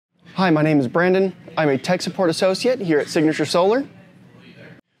Hi, my name is Brandon. I'm a tech support associate here at Signature Solar.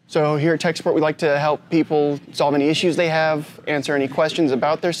 So here at Tech Support, we like to help people solve any issues they have, answer any questions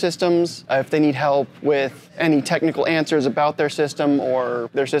about their systems. If they need help with any technical answers about their system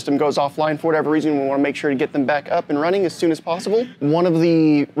or their system goes offline for whatever reason, we want to make sure to get them back up and running as soon as possible. One of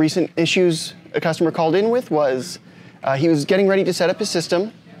the recent issues a customer called in with was he was getting ready to set up his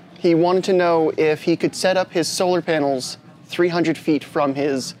system. He wanted to know if he could set up his solar panels 300 feet from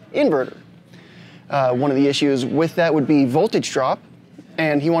his inverter. One of the issues with that would be voltage drop,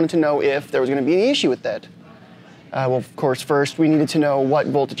 and he wanted to know if there was going to be any issue with that. Well, of course, first we needed to know what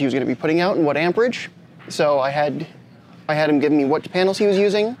voltage he was going to be putting out and what amperage. So I had him give me what panels he was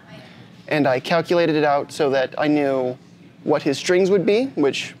using, and I calculated it out so that I knew what his strings would be,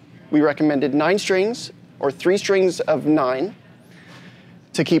 which we recommended 9 strings or 3 strings of 9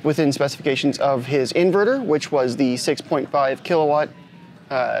 to keep within specifications of his inverter, which was the 6.5 kilowatt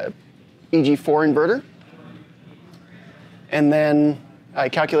EG4 inverter. And then I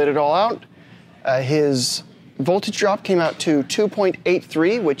calculated it all out. His voltage drop came out to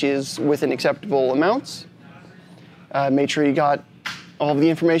 2.83, which is within acceptable amounts. Made sure he got all of the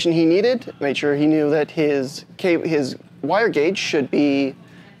information he needed. Made sure he knew that his wire gauge should be,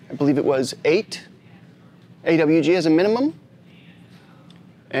 I believe it was 8 AWG as a minimum.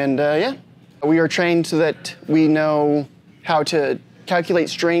 And yeah, we are trained so that we know how to calculate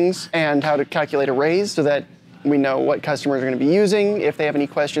strings and how to calculate arrays so that we know what customers are going to be using. If they have any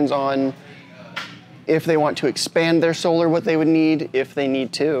questions on if they want to expand their solar, what they would need, if they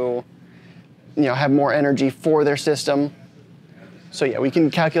need to, have more energy for their system. So yeah, we can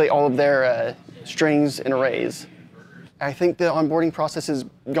calculate all of their strings and arrays. I think the onboarding process has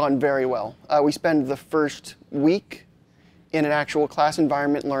gone very well. We spend the first week in an actual class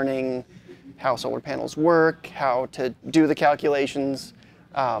environment learning how solar panels work, how to do the calculations,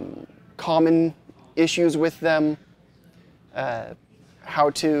 common issues with them, how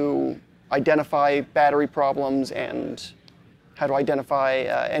to identify battery problems and how to identify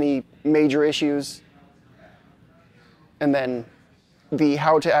any major issues. And then the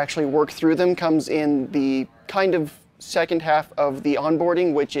how to actually work through them comes in the kind of second half of the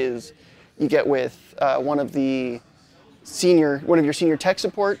onboarding, which is you get with one of your senior tech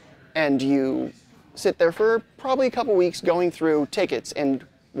support, and you sit there for probably a couple weeks going through tickets and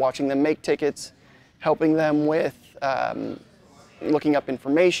watching them make tickets, helping them with looking up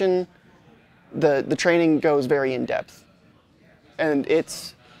information. The training goes very in depth, and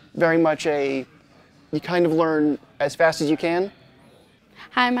it's very much you kind of learn as fast as you can.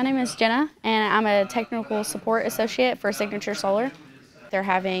 Hi, my name is Jenna, and I'm a technical support associate for Signature Solar. If they're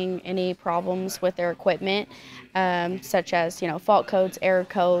having any problems with their equipment, such as fault codes, error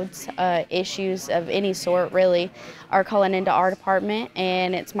codes, issues of any sort really, are calling into our department,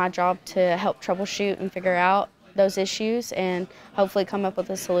 and it's my job to help troubleshoot and figure out those issues and hopefully come up with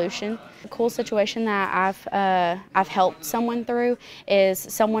a solution. A cool situation that I've helped someone through is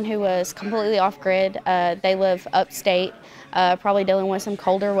someone who was completely off grid. They live upstate, probably dealing with some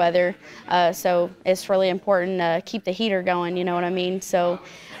colder weather, so it's really important to keep the heater going, you know what I mean? So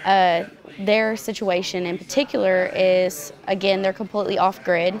their situation in particular is, again, they're completely off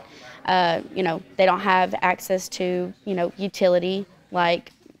grid. They don't have access to utility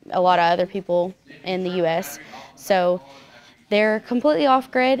like a lot of other people in the U.S. So they're completely off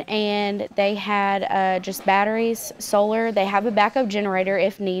grid, and they had just batteries, solar. They have a backup generator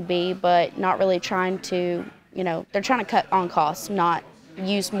if need be, but not really trying to, they're trying to cut on costs, not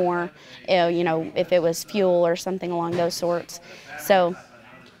use more, if it was fuel or something along those sorts. So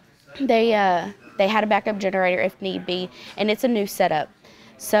they had a backup generator if need be, and it's a new setup.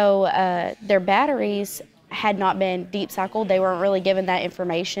 So their batteries had not been deep cycled. They weren't really given that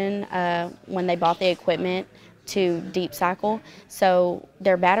information when they bought the equipment to deep cycle. So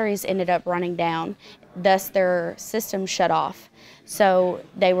their batteries ended up running down, thus their system shut off. So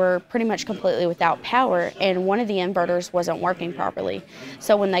they were pretty much completely without power, and one of the inverters wasn't working properly.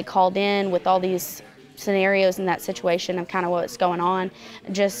 So when they called in with all these scenarios in that situation of kind of what's going on,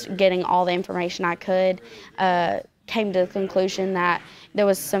 just getting all the information I could, came to the conclusion that there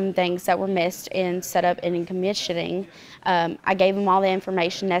was some things that were missed in setup and in commissioning. I gave him all the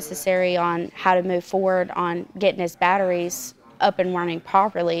information necessary on how to move forward on getting his batteries up and running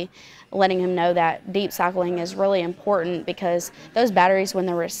properly, letting him know that deep cycling is really important because those batteries, when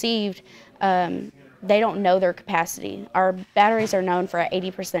they're received, they don't know their capacity. Our batteries are known for an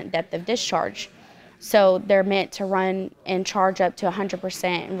 80% depth of discharge. So they're meant to run and charge up to 100%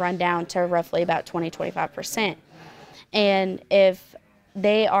 and run down to roughly about 20-25%. And if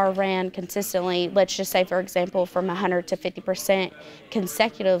they are ran consistently, let's just say, for example, from 100 to 50%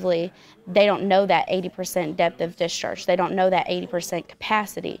 consecutively, they don't know that 80% depth of discharge. They don't know that 80%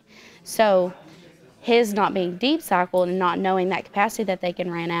 capacity. So his not being deep cycled and not knowing that capacity that they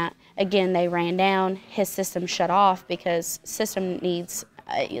can run at, again, they ran down, his system shut off because system needs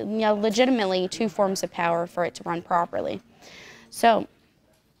legitimately 2 forms of power for it to run properly. So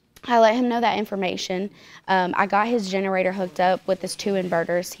I let him know that information. I got his generator hooked up with his 2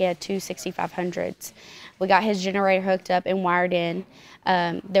 inverters. He had 2 6500s. We got his generator hooked up and wired in.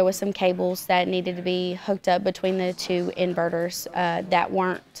 There was some cables that needed to be hooked up between the 2 inverters that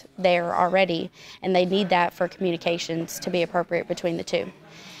weren't there already, and they need that for communications to be appropriate between the 2.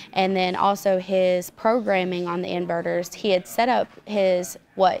 And then also his programming on the inverters, he had set up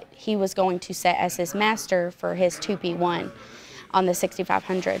what he was going to set as his master for his 2P1 on the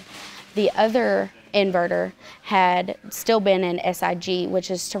 6500. The other inverter had still been in SIG, which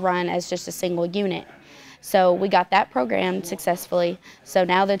is to run as just a single unit. So we got that programmed successfully. So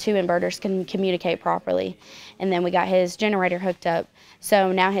now the 2 inverters can communicate properly. And then we got his generator hooked up.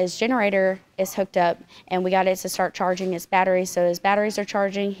 So now his generator is hooked up and we got it to start charging his batteries. So his batteries are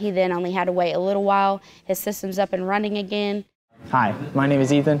charging. He then only had to wait a little while. His system's up and running again. Hi, my name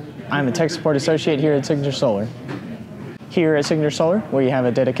is Ethan. I'm a tech support associate here at Signature Solar. Here at Signature Solar, we have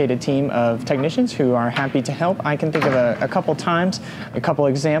a dedicated team of technicians who are happy to help. I can think of a couple times, a couple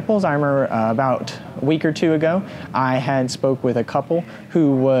examples. I remember about a week or 2 ago, I had spoke with a couple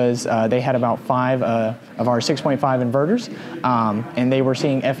who was, they had about 5 of our 6.5 inverters, and they were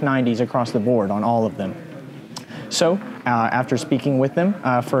seeing F90s across the board on all of them. So after speaking with them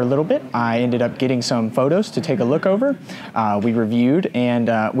for a little bit, I ended up getting some photos to take a look over. We reviewed,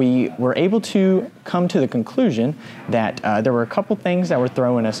 and we were able to come to the conclusion that there were a couple things that were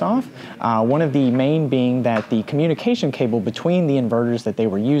throwing us off. One of the main being that the communication cable between the inverters that they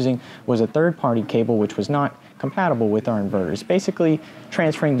were using was a third-party cable which was not compatible with our inverters, basically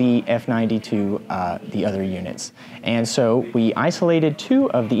transferring the F90 to the other units. And so we isolated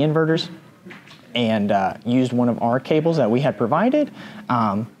 2 of the inverters and used one of our cables that we had provided,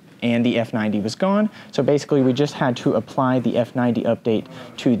 and the F90 was gone. So basically we just had to apply the F90 update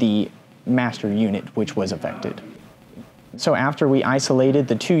to the master unit, which was affected. So after we isolated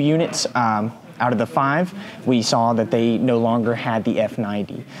the 2 units out of the 5, we saw that they no longer had the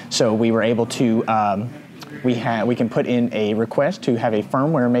F90. So we were able to, we can put in a request to have a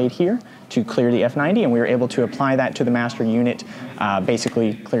firmware made here to clear the F90, and we were able to apply that to the master unit,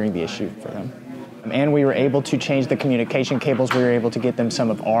 basically clearing the issue for them. And we were able to change the communication cables. We were able to get them some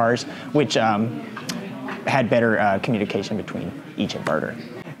of ours, which had better communication between each inverter.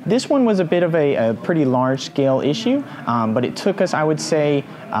 This one was a bit of a pretty large-scale issue, but it took us, I would say,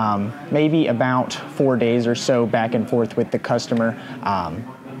 maybe about 4 days or so back and forth with the customer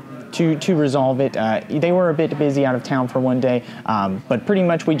to resolve it. They were a bit busy out of town for one day, but pretty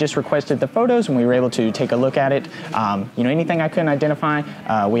much we just requested the photos and we were able to take a look at it. Anything I couldn't identify,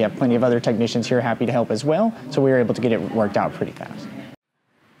 we have plenty of other technicians here happy to help as well, so we were able to get it worked out pretty fast.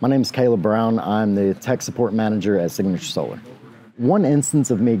 My name is Caleb Brown. I'm the tech support manager at Signature Solar. One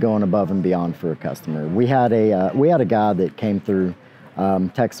instance of me going above and beyond for a customer. We had a guy that came through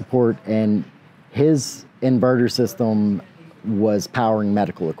tech support, and his inverter system was powering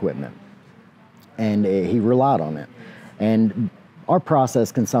medical equipment, and he relied on it. And our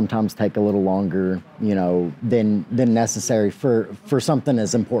process can sometimes take a little longer, than necessary for something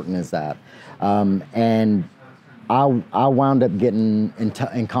as important as that. And I wound up getting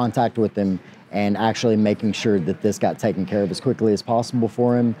in contact with him and actually making sure that this got taken care of as quickly as possible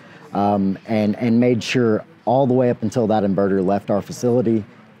for him, and made sure all the way up until that inverter left our facility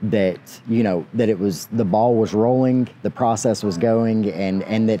that the ball was rolling, the process was going,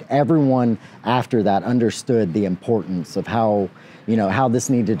 and that everyone after that understood the importance of how this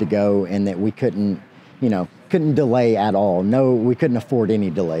needed to go, and that we couldn't delay at all. No, we couldn't afford any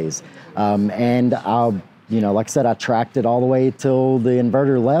delays. And like I said, I tracked it all the way till the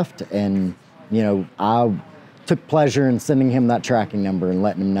inverter left, and I took pleasure in sending him that tracking number and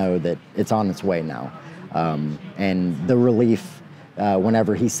letting him know that it's on its way now. And the relief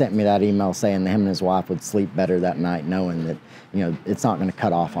whenever he sent me that email saying that him and his wife would sleep better that night, knowing that it's not going to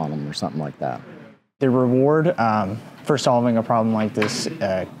cut off on them or something like that. The reward for solving a problem like this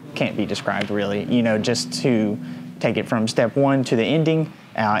can't be described really. Just to take it from step 1 to the ending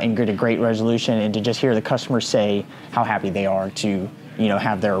and get a great resolution, and to just hear the customer say how happy they are to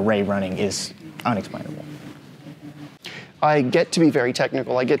have their array running is unexplainable. I get to be very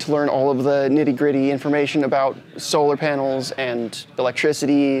technical. I get to learn all of the nitty-gritty information about solar panels and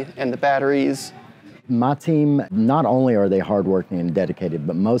electricity and the batteries. My team, not only are they hardworking and dedicated,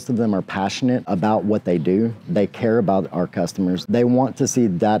 but most of them are passionate about what they do. They care about our customers. They want to see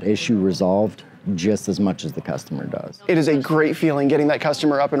that issue resolved just as much as the customer does. It is a great feeling getting that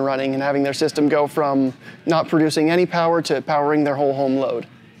customer up and running and having their system go from not producing any power to powering their whole home load.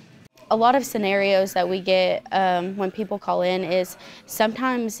 A lot of scenarios that we get when people call in is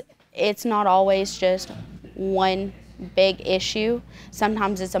sometimes it's not always just one big issue.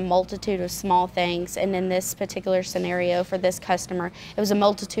 Sometimes it's a multitude of small things, and in this particular scenario for this customer, it was a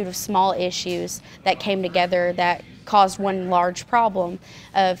multitude of small issues that came together that caused one large problem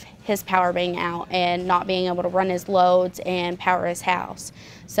of his power being out and not being able to run his loads and power his house.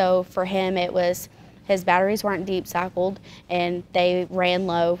 So for him, it was his batteries weren't deep cycled and they ran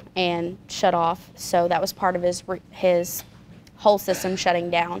low and shut off, so that was part of his whole system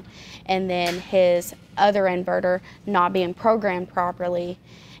shutting down. And then his other inverter not being programmed properly,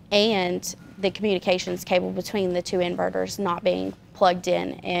 and the communications cable between the two inverters not being plugged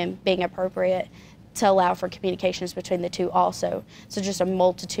in and being appropriate to allow for communications between the two also. So just a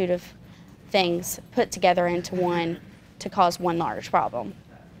multitude of things put together into one to cause one large problem.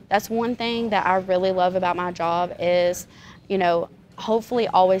 That's one thing that I really love about my job is, you know, hopefully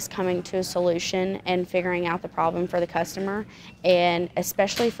always coming to a solution and figuring out the problem for the customer, and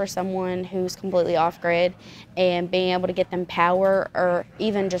especially for someone who's completely off grid, and being able to get them power or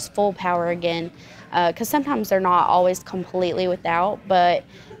even just full power again, because sometimes they're not always completely without, but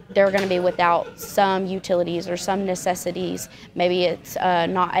they're going to be without some utilities or some necessities. Maybe it's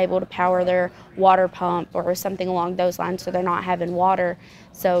not able to power their water pump or something along those lines, so they're not having water.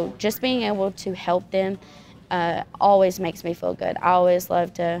 So just being able to help them always makes me feel good. I always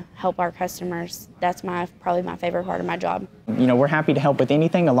love to help our customers. That's probably my favorite part of my job. You know, we're happy to help with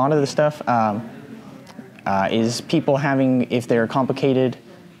anything. A lot of the stuff is people having, if they're complicated,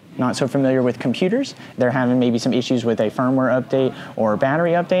 not so familiar with computers, they're having maybe some issues with a firmware update or a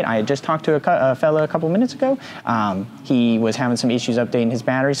battery update. I had just talked to a fellow a couple minutes ago. He was having some issues updating his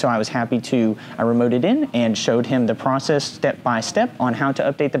battery, so I was happy to remote it in and showed him the process step by step on how to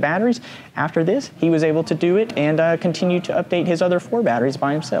update the batteries. After this, he was able to do it and continue to update his other 4 batteries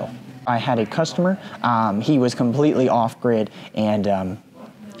by himself. I had a customer, he was completely off grid, and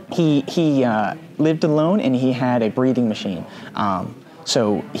he lived alone, and he had a breathing machine.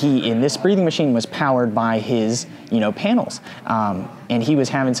 So this breathing machine was powered by his, panels, and he was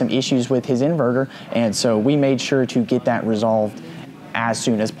having some issues with his inverter, and so we made sure to get that resolved as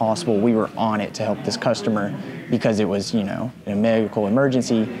soon as possible. We were on it to help this customer because it was, a medical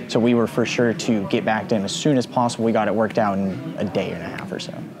emergency, so we were for sure to get back to him as soon as possible. We got it worked out in a day and a half or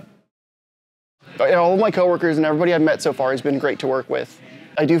so. All of my coworkers and everybody I've met so far has been great to work with.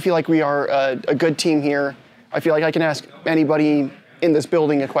 I do feel like we are a good team here. I feel like I can ask anybody in this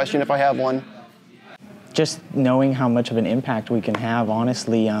building a question if I have one. Just knowing how much of an impact we can have,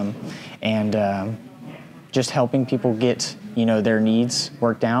 honestly, and just helping people get their needs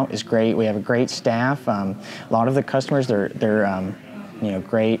worked out is great. We have a great staff. A lot of the customers, they're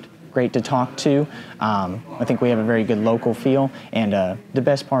great to talk to. I think we have a very good local feel, and the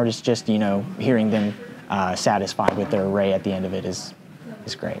best part is just hearing them satisfied with their array at the end of it is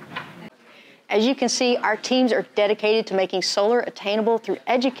great. As you can see, our teams are dedicated to making solar attainable through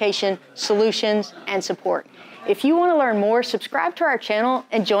education, solutions, and support. If you want to learn more, subscribe to our channel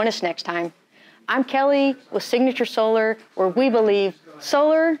and join us next time. I'm Kelly with Signature Solar, where we believe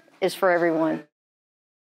solar is for everyone.